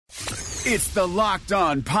It's the Locked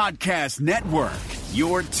On Podcast Network,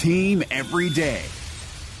 your team every day.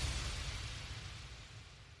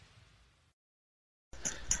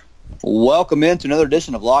 Welcome into another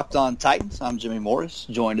edition of Locked On Titans. I'm Jimmy Morris,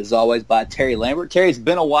 joined as always by Terry Lambert. Terry, it's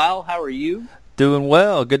been a while. How are you? Doing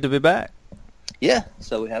well. Good to be back. Yeah,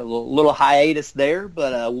 so we had a little hiatus there,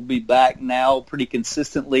 but we'll be back now pretty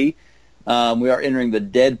consistently. We are entering the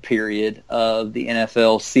dead period of the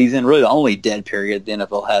NFL season, really the only dead period the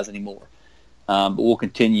NFL has anymore. But we'll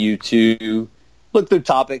continue to look through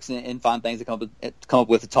topics and find things to come up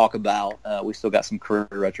with to talk about. We still got some career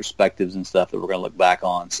retrospectives and stuff that we're going to look back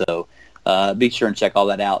on. So be sure and check all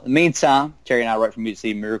that out. In the meantime, Terry and I write for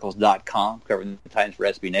MusicCityMiracles.com, covering the Titans for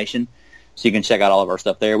SB Nation. So you can check out all of our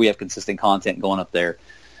stuff there. We have consistent content going up there.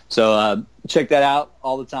 So check that out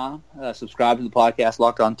all the time. Subscribe to the podcast,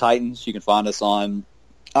 Locked On Titans. You can find us on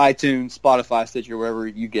iTunes, Spotify, Stitcher, wherever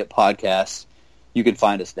you get podcasts. You can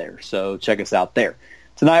find us there. So check us out there.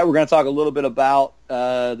 Tonight we're going to talk a little bit about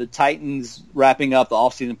the Titans wrapping up the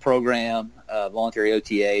offseason program, voluntary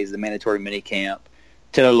OTAs, the mandatory minicamp,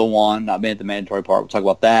 Taylor Lewan not being at the mandatory part. We'll talk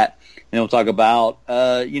about that. And then we'll talk about,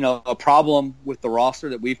 a problem with the roster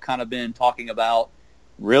that we've kind of been talking about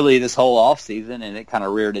really this whole offseason, and it kind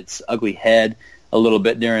of reared its ugly head a little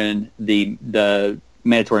bit during the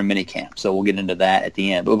mandatory minicamp. So we'll get into that at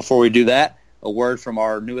the end. But before we do that, a word from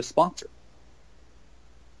our newest sponsor.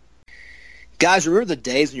 Guys, remember the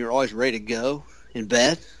days when you were always ready to go in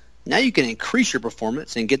bed? Now you can increase your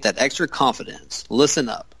performance and get that extra confidence. Listen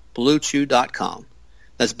up. BlueChew.com.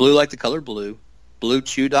 That's blue like the color blue.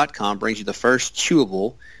 BlueChew.com brings you the first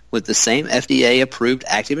chewable with the same FDA-approved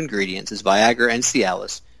active ingredients as Viagra and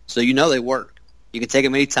Cialis, so you know they work. You can take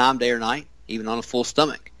them anytime, day or night, even on a full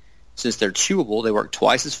stomach. Since they're chewable, they work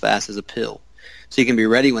twice as fast as a pill, so you can be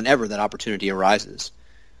ready whenever that opportunity arises.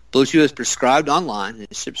 Blue Chew is prescribed online and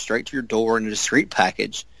is shipped straight to your door in a discreet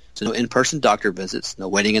package, so no in-person doctor visits, no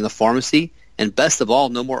waiting in the pharmacy, and best of all,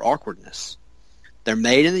 no more awkwardness. They're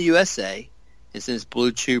made in the USA, and since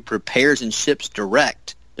Blue Chew prepares and ships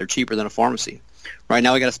direct, they're cheaper than a pharmacy. Right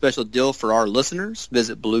now we got a special deal for our listeners.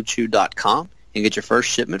 Visit BlueChew.com and get your first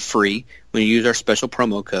shipment free when you use our special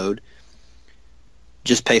promo code.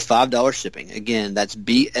 Just pay $5 shipping. Again, that's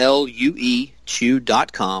BLUE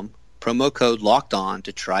Chew.com. Promo code Locked On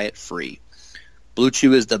to try it free. Blue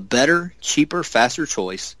Chew is the better, cheaper, faster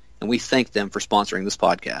choice, and we thank them for sponsoring this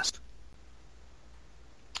podcast.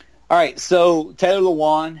 All right, so Taylor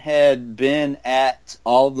Lewan had been at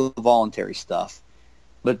all of the voluntary stuff,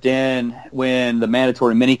 but then when the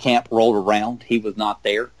mandatory minicamp rolled around, he was not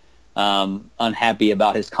there. Unhappy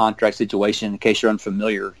about his contract situation. In case you're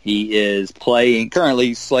unfamiliar, he is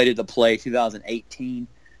currently slated to play 2018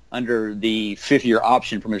 under the fifth-year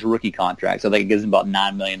option from his rookie contract. So I think it gives him about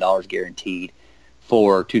 $9 million guaranteed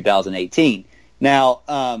for 2018. Now,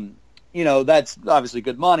 that's obviously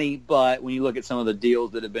good money, but when you look at some of the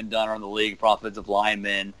deals that have been done around the league for offensive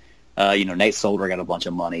linemen, Nate Solder got a bunch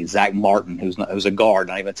of money. Zach Martin, who's a guard,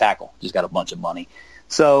 not even a tackle, just got a bunch of money.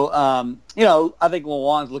 So, I think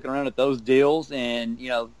Lewan's looking around at those deals and,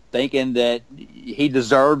 thinking that he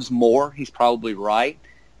deserves more. He's probably right.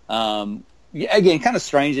 Again, kind of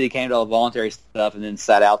strange that he came to all the voluntary stuff and then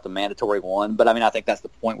sat out the mandatory one. But, I think that's the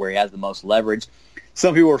point where he has the most leverage.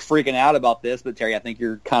 Some people are freaking out about this, but, Terry, I think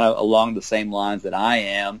you're kind of along the same lines that I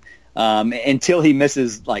am. Until he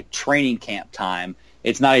misses, training camp time,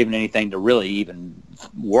 it's not even anything to really even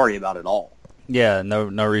worry about at all. Yeah,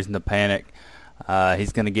 no reason to panic.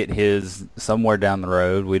 He's going to get his somewhere down the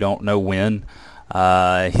road. We don't know when.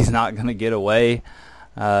 He's not going to get away.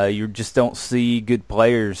 You just don't see good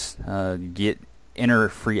players enter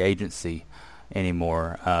free agency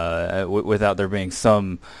anymore without there being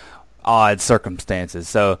some odd circumstances.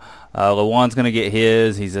 So Lewan's going to get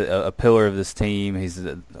his. He's a pillar of this team. He's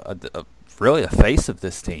really a face of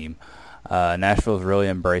this team. Nashville's really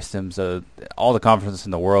embraced him. So all the confidence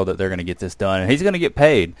in the world that they're going to get this done, and he's going to get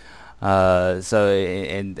paid.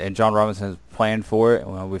 And John Robinson has planned for it.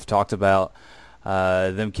 Well, we've talked about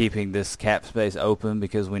them keeping this cap space open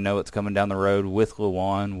because we know it's coming down the road with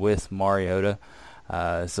Lewan, with Mariota.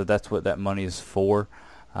 So that's what that money is for.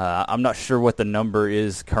 I'm not sure what the number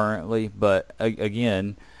is currently, but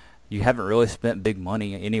again, you haven't really spent big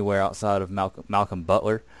money anywhere outside of Malcolm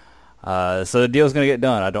Butler. So the deal's going to get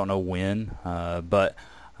done. I don't know when, but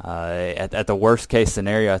at the worst case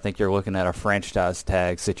scenario, I think you're looking at a franchise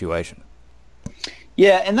tag situation.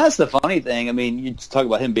 Yeah, and that's the funny thing. You talk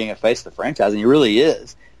about him being a face of the franchise, and he really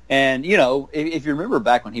is. And, if you remember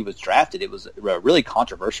back when he was drafted, it was a really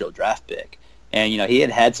controversial draft pick. And, he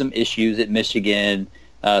had some issues at Michigan,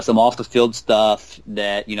 some off-the-field stuff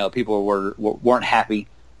that, people weren't happy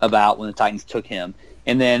about when the Titans took him.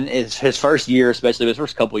 And then his first year, especially his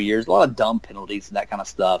first couple of years, a lot of dumb penalties and that kind of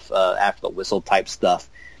stuff after the whistle type stuff.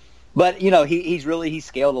 But, he's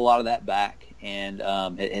scaled a lot of that back and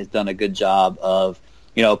has done a good job of,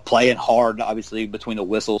 playing hard, obviously, between the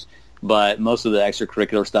whistles. But most of the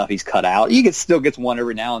extracurricular stuff he's cut out. He still gets one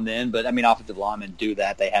every now and then. But, offensive linemen do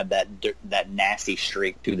that. They have that nasty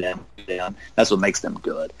streak to them. That's what makes them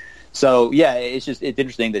good. So, yeah, it's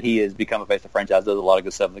interesting that he has become a face of the franchise, does a lot of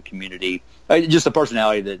good stuff in the community. Just a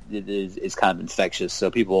personality that is kind of infectious. So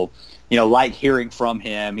people, like hearing from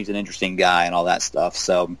him. He's an interesting guy and all that stuff.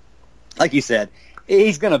 So, like you said,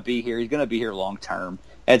 he's going to be here. He's going to be here long term.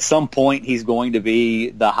 At some point, he's going to be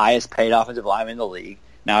the highest paid offensive lineman in the league.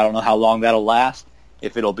 Now, I don't know how long that'll last.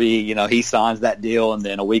 If it'll be, he signs that deal and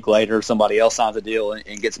then a week later somebody else signs a deal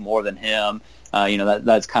and gets more than him.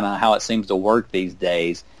 That's kind of how it seems to work these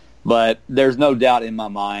days. But there's no doubt in my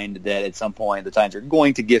mind that at some point the Titans are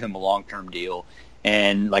going to give him a long-term deal.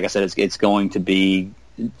 And like I said, it's going to be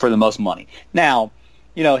for the most money. Now,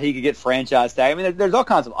 he could get franchise tag. There's all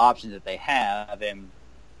kinds of options that they have. And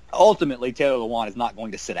ultimately, Taylor Lewan is not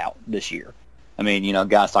going to sit out this year.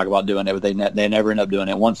 Guys talk about doing it, but they never end up doing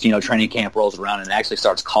it. Once, training camp rolls around and it actually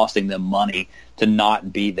starts costing them money to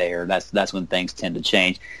not be there, that's when things tend to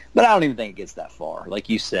change. But I don't even think it gets that far. Like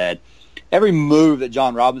you said, every move that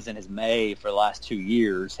John Robinson has made for the last 2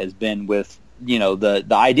 years has been with, the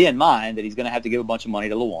idea in mind that he's going to have to give a bunch of money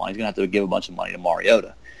to Lewan. He's going to have to give a bunch of money to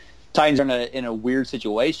Mariota. Titans are in a weird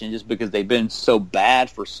situation just because they've been so bad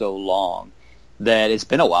for so long that it's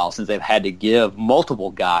been a while since they've had to give multiple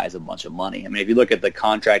guys a bunch of money. If you look at the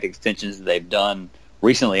contract extensions that they've done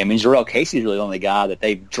recently, Jarrell Casey's really the only guy that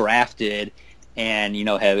they've drafted and,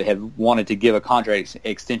 have wanted to give a contract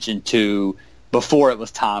extension to before it was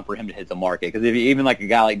time for him to hit the market. Because even like a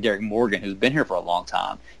guy like Derek Morgan, who's been here for a long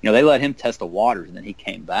time, they let him test the waters and then he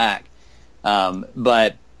came back. So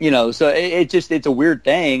it's a weird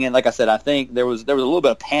thing. And like I said, I think there was a little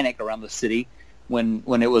bit of panic around the city when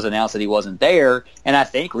it was announced that he wasn't there. And I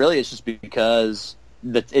think really it's just because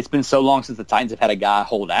it's been so long since the Titans have had a guy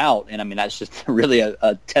hold out. And that's just really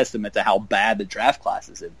a testament to how bad the draft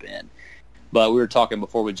classes have been. But we were talking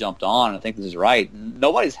before we jumped on, and I think this is right.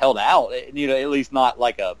 Nobody's held out, at least not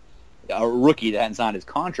like a rookie that hadn't signed his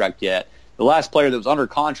contract yet. The last player that was under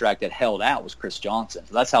contract that held out was Chris Johnson.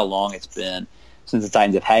 So that's how long it's been since the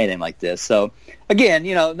Titans have had anything like this. So, again,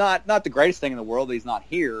 not the greatest thing in the world that he's not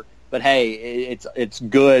here. But, hey, it's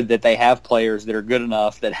good that they have players that are good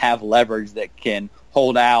enough, that have leverage, that can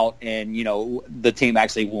hold out, and, the team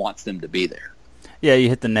actually wants them to be there. Yeah, you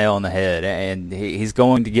hit the nail on the head, and he's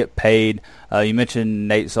going to get paid. You mentioned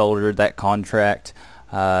Nate Solder, that contract.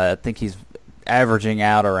 I think he's averaging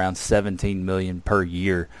out around $17 million per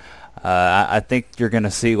year. I think you're going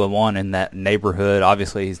to see Lewan in that neighborhood.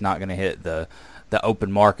 Obviously, he's not going to hit the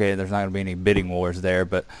open market. There's not going to be any bidding wars there,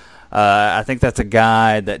 but I think that's a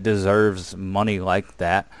guy that deserves money like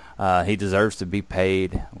that. He deserves to be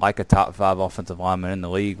paid like a top 5 offensive lineman in the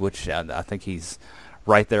league, which I think he's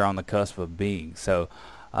right there on the cusp of being. So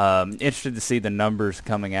interested to see the numbers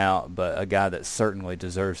coming out, but a guy that certainly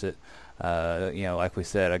deserves it. Like we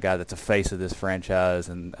said, a guy that's a face of this franchise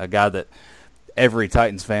and a guy that every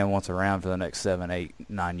Titans fan wants around for the next 7, 8,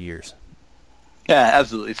 9 years. Yeah,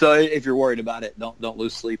 absolutely. So if you're worried about it, don't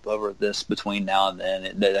lose sleep over this between now and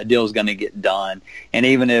then. The deal is going to get done, and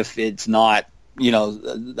even if it's not,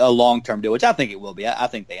 a long-term deal, which I think it will be, I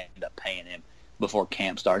think they end up paying him before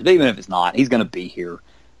camp starts. But even if it's not, he's going to be here.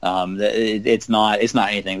 It's not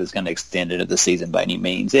anything that's going to extend into the season by any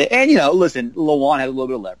means. And listen, Lewan has a little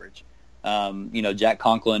bit of leverage. Jack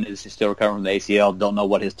Conklin is still recovering from the ACL. Don't know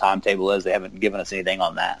what his timetable is. They haven't given us anything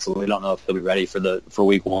on that, so we don't know if he'll be ready for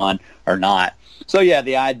week 1 or not. So yeah,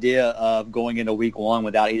 the idea of going into week 1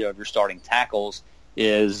 without either of your starting tackles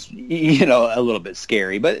is a little bit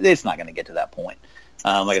scary, but it's not going to get to that point.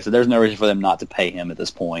 Like I said, there's no reason for them not to pay him at this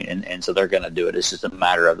point, and so they're going to do it. It's just a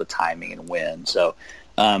matter of the timing and when. So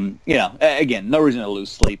again, no reason to lose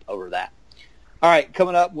sleep over that. All right,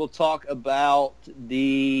 coming up, we'll talk about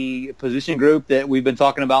the position group that we've been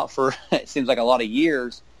talking about for, it seems like a lot of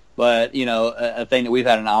years, but, a thing that we've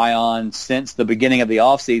had an eye on since the beginning of the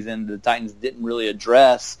offseason, the Titans didn't really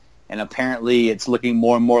address, and apparently it's looking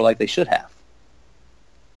more and more like they should have.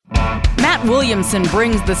 Matt Williamson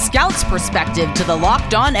brings the scout's perspective to the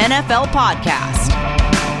Locked On NFL podcast.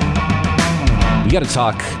 We got to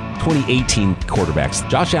talk 2018 quarterbacks.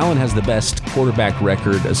 Josh Allen has the best quarterback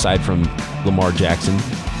record aside from Lamar Jackson,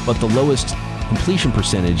 but the lowest completion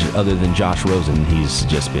percentage, other than Josh Rosen, he's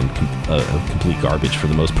just been complete garbage for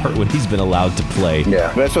the most part when he's been allowed to play.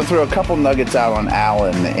 Yeah, but I just want to throw a couple nuggets out on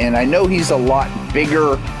Allen, and I know he's a lot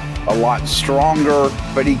bigger, a lot stronger,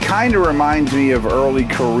 but he kind of reminds me of early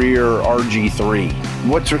career RG3.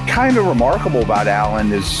 What's kind of remarkable about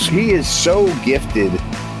Allen is he is so gifted,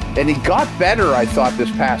 and he got better, I thought,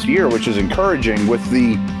 this past year, which is encouraging, with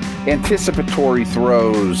the anticipatory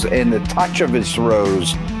throws and the touch of his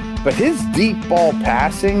throws. But his deep ball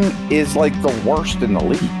passing is like the worst in the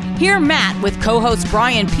league. Hear Matt with co-host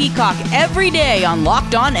Brian Peacock every day on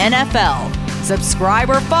Locked On NFL.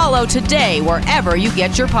 Subscribe or follow today wherever you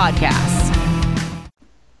get your podcasts.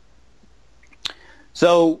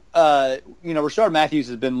 So, Rashard Matthews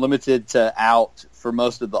has been limited to out for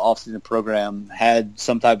most of the offseason program, had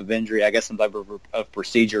some type of injury, I guess some type of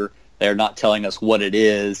procedure. They're not telling us what it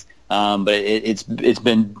is, but it's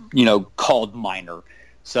been, called minor.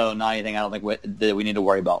 So not anything I don't think that we need to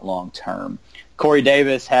worry about long term. Corey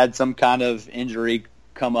Davis had some kind of injury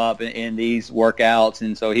come up in these workouts,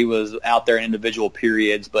 and so he was out there in individual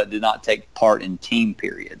periods but did not take part in team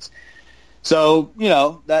periods. So,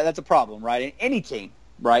 that's a problem, right? Any team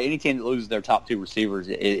that loses their top two receivers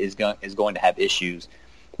is going to have issues.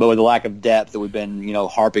 But with the lack of depth that we've been,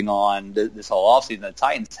 harping on this whole offseason that the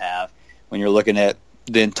Titans have, when you're looking at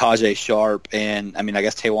then Tajay Sharp and, I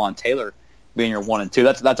guess Taywan Taylor being your 1 and 2,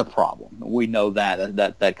 that's a problem. We know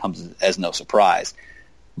that comes as no surprise.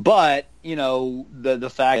 But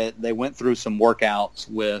the fact that they went through some workouts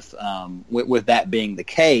with that being the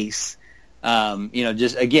case,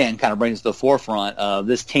 just again kind of brings to the forefront of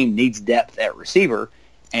this team needs depth at receiver,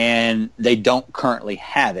 and they don't currently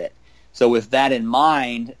have it. So with that in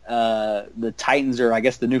mind, the Titans are, I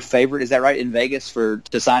guess, the new favorite. Is that right, in Vegas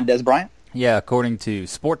to sign Dez Bryant? Yeah, according to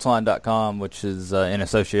Sportsline.com, which is in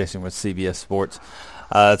association with CBS Sports,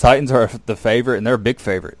 Titans are the favorite, and they're a big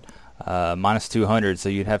favorite, minus 200. So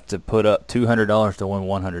you'd have to put up $200 to win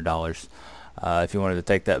 $100 if you wanted to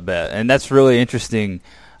take that bet. And that's really interesting,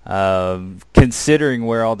 considering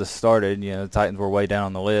where all this started. The Titans were way down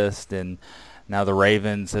on the list, and now the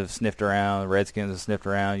Ravens have sniffed around, the Redskins have sniffed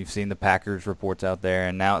around. You've seen the Packers reports out there,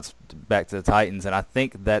 and now it's back to the Titans. And I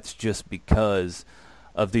think that's just because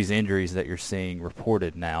of these injuries that you're seeing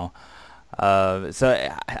reported now.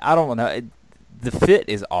 So I don't know. The fit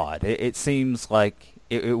is odd. It seems like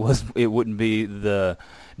it wouldn't be the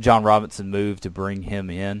John Robinson move to bring him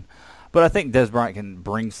in, but I think Dez Bryant can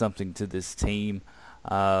bring something to this team.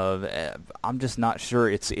 I'm just not sure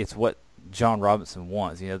it's what John Robinson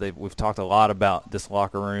wants. We've talked a lot about this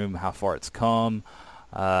locker room, how far it's come,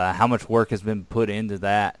 how much work has been put into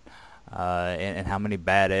that, and how many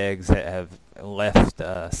bad eggs have left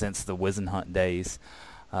since the Wisenhunt days.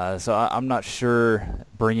 So I'm not sure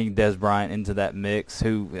bringing Dez Bryant into that mix,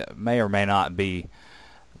 who may or may not be,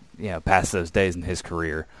 past those days in his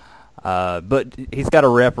career. But he's got a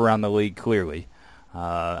rep around the league, clearly.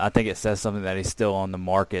 I think it says something that he's still on the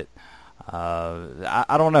market.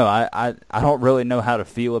 I don't know. I don't really know how to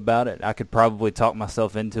feel about it. I could probably talk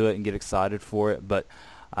myself into it and get excited for it, but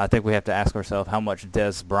I think we have to ask ourselves how much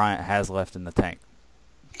Dez Bryant has left in the tank.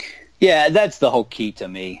 Yeah, that's the whole key to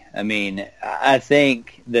me. I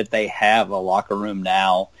think that they have a locker room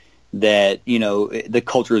now that, the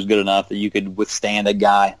culture is good enough that you could withstand a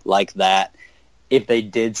guy like that. If they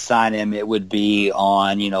did sign him, it would be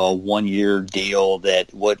on, a 1-year deal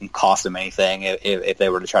that wouldn't cost them anything if they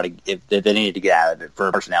were to try to, if they needed to get out of it for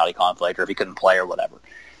a personality conflict or if he couldn't play or whatever.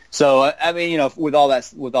 So, with all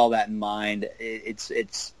that in mind,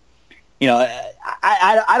 it's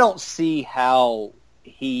I don't see how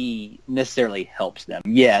he necessarily helps them.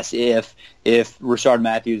 Yes, if Rashard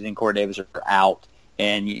Matthews and Corey Davis are out,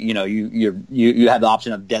 and you have the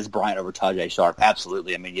option of Dez Bryant over Tajay Sharp,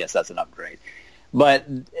 absolutely. Yes, that's an upgrade. But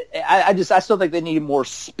I still think they need more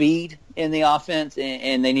speed in the offense,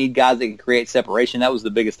 and they need guys that can create separation. That was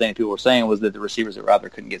the biggest thing people were saying, was that the receivers that were out there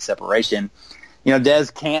couldn't get separation.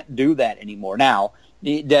 Dez can't do that anymore. Now,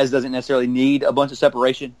 Dez doesn't necessarily need a bunch of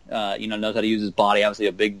separation. Knows how to use his body. Obviously,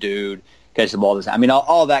 a big dude, catch the ball this time.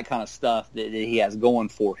 All that kind of stuff that he has going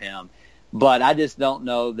for him. But I just don't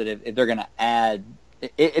know that if they're going to add,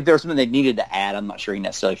 if there's something they needed to add, I'm not sure he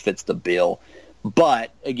necessarily fits the bill. But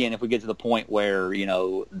again, if we get to the point where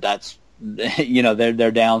that's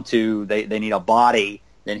they're down to they need a body,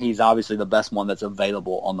 then he's obviously the best one that's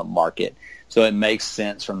available on the market. So it makes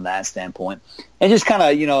sense from that standpoint. And just kind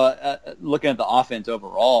of looking at the offense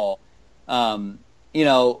overall,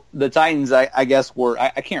 the Titans I guess were I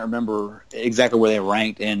can't remember exactly where they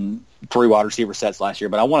ranked in 3 wide receiver sets last year,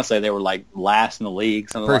 but I want to say they were like last in the league.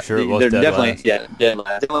 Pretty sure it was they're dead definitely last.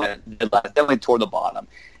 Yeah, definitely toward the bottom.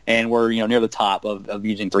 and we're near the top of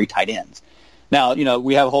using 3 tight ends. Now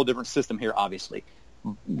we have a whole different system here, obviously,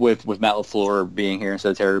 with Matt LaFleur being here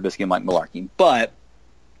instead of Terry Trubisky and Mike Mularkey, but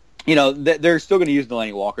they're still going to use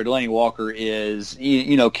Delanie Walker. Delanie Walker is,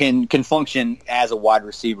 can function as a wide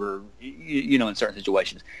receiver, in certain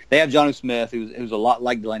situations. They have Jonnu Smith, who's a lot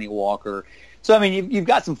like Delanie Walker. So, I mean, you've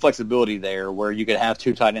got some flexibility there where you could have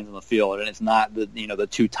 2 tight ends on the field, and it's not the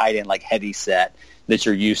 2 tight end like heavy set that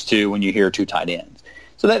you're used to when you hear 2 tight ends.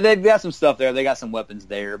 So they've got some stuff there. They got some weapons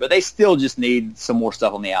there, but they still just need some more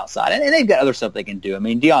stuff on the outside. And they've got other stuff they can do. I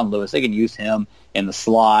mean, Dion Lewis, they can use him in the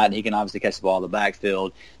slot. He can obviously catch the ball in the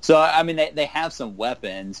backfield. So, I mean, they have some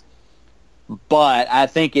weapons, but I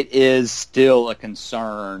think it is still a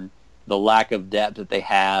concern, the lack of depth that they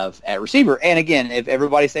have at receiver. And again, if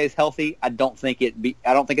everybody stays healthy, I don't think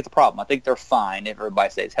it's a problem. I think they're fine if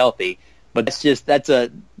everybody stays healthy. But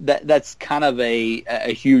that's kind of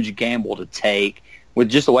a huge gamble to take with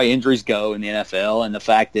just the way injuries go in the NFL, and the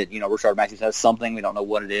fact that Rashard Matthews has something, we don't know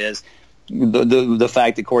what it is. The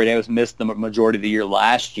fact that Corey Davis missed the majority of the year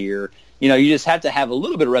last year, you just have to have a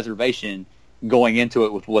little bit of reservation going into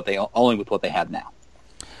it with what they have now.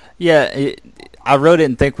 Yeah, I really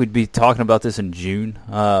didn't think we'd be talking about this in June,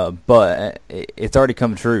 but it's already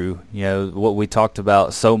come true. What we talked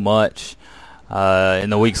about so much in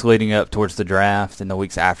the weeks leading up towards the draft and the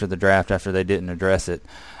weeks after the draft, after they didn't address it.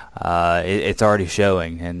 It's already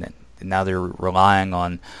showing, and now they're relying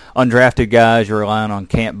on undrafted guys. You're relying on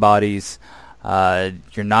camp bodies.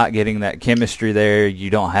 You're not getting that chemistry there. You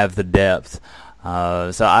don't have the depth.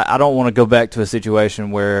 So I don't want to go back to a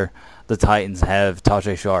situation where the Titans have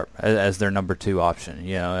Tajay Sharp as their number 2 option,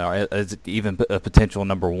 as even a potential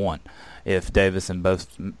number 1 if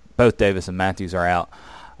both Davis and Matthews are out.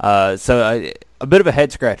 So a bit of a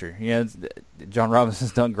head scratcher. John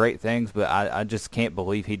Robinson's done great things, but I just can't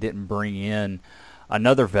believe he didn't bring in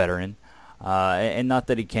another veteran. And not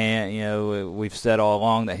that he can't. We've said all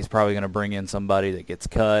along that he's probably going to bring in somebody that gets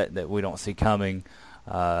cut that we don't see coming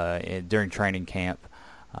during training camp.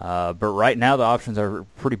 But right now the options are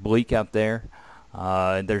pretty bleak out there.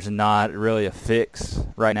 There's not really a fix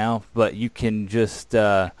right now, but you can just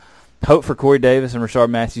hope for Corey Davis and Rashard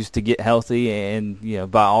Matthews to get healthy,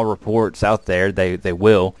 and by all reports out there, they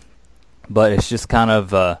will. But it's just kind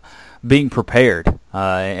of being prepared,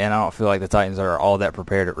 and I don't feel like the Titans are all that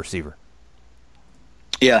prepared at receiver.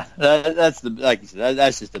 Yeah, like you said,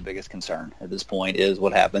 that's just the biggest concern at this point is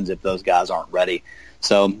what happens if those guys aren't ready.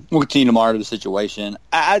 So we'll continue to monitor the situation.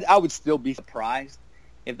 I would still be surprised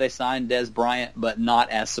if they signed Dez Bryant, but not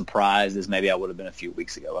as surprised as maybe I would have been a few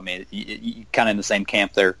weeks ago. I mean, you kind of in the same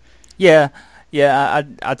camp there. Yeah,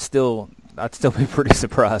 I'd still be pretty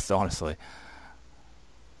surprised, honestly.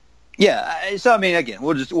 Yeah, so I mean, again,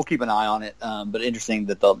 we'll keep an eye on it. But interesting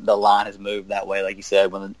that the line has moved that way, like you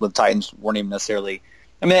said, when the Titans weren't even necessarily.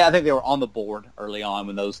 I mean, I think they were on the board early on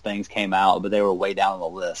when those things came out, but they were way down on the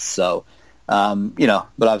list. So, but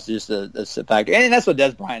obviously just a factor, and that's what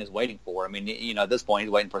Dez Bryant is waiting for. I mean, at this point,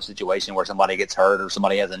 he's waiting for a situation where somebody gets hurt or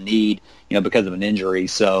somebody has a need, because of an injury.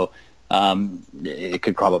 So. It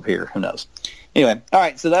could crop up here. Who knows? Anyway, all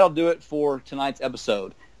right. So that'll do it for tonight's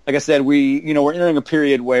episode. Like I said, we're entering a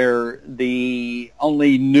period where the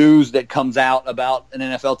only news that comes out about an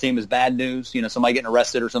NFL team is bad news. Somebody getting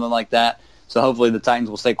arrested or something like that. So hopefully the Titans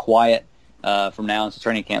will stay quiet from now until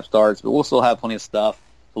training camp starts. But we'll still have plenty of stuff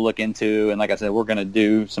to look into. And like I said, we're going to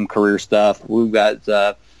do some career stuff. We've got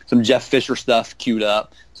some Jeff Fisher stuff queued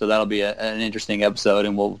up. So that'll be an interesting episode,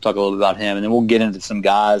 and we'll talk a little bit about him. And then we'll get into some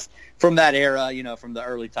guys from that era, from the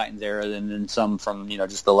early Titans era, and then some from,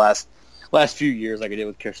 just the last few years, like I did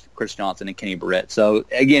with Chris Johnson and Kenny Barrett. So,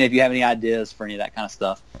 again, if you have any ideas for any of that kind of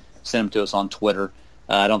stuff, send them to us on Twitter.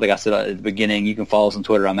 I don't think I said at the beginning, you can follow us on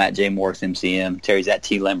Twitter. I'm at JMorrisMCM. Terry's at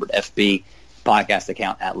TLambertFB. Podcast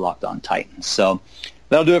account at Locked On Titans. So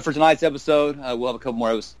that'll do it for tonight's episode. We'll have a couple more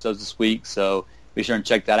episodes this week, so be sure and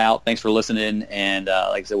check that out. Thanks for listening, and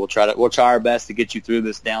like I said, we'll try our best to get you through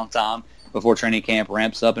this downtime before training camp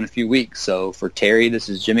ramps up in a few weeks. So for Terry, this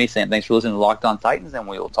is Jimmy saying thanks for listening to Locked On Titans, and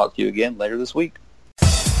we will talk to you again later this week.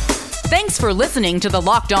 Thanks for listening to the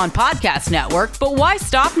Locked On Podcast Network, but why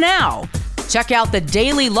stop now? Check out the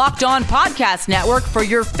daily Locked On Podcast Network for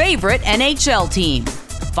your favorite NHL team.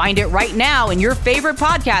 Find it right now in your favorite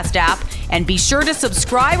podcast app, and be sure to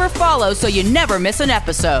subscribe or follow so you never miss an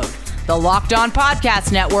episode. The Locked On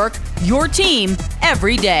Podcast Network, your team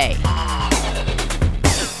every day.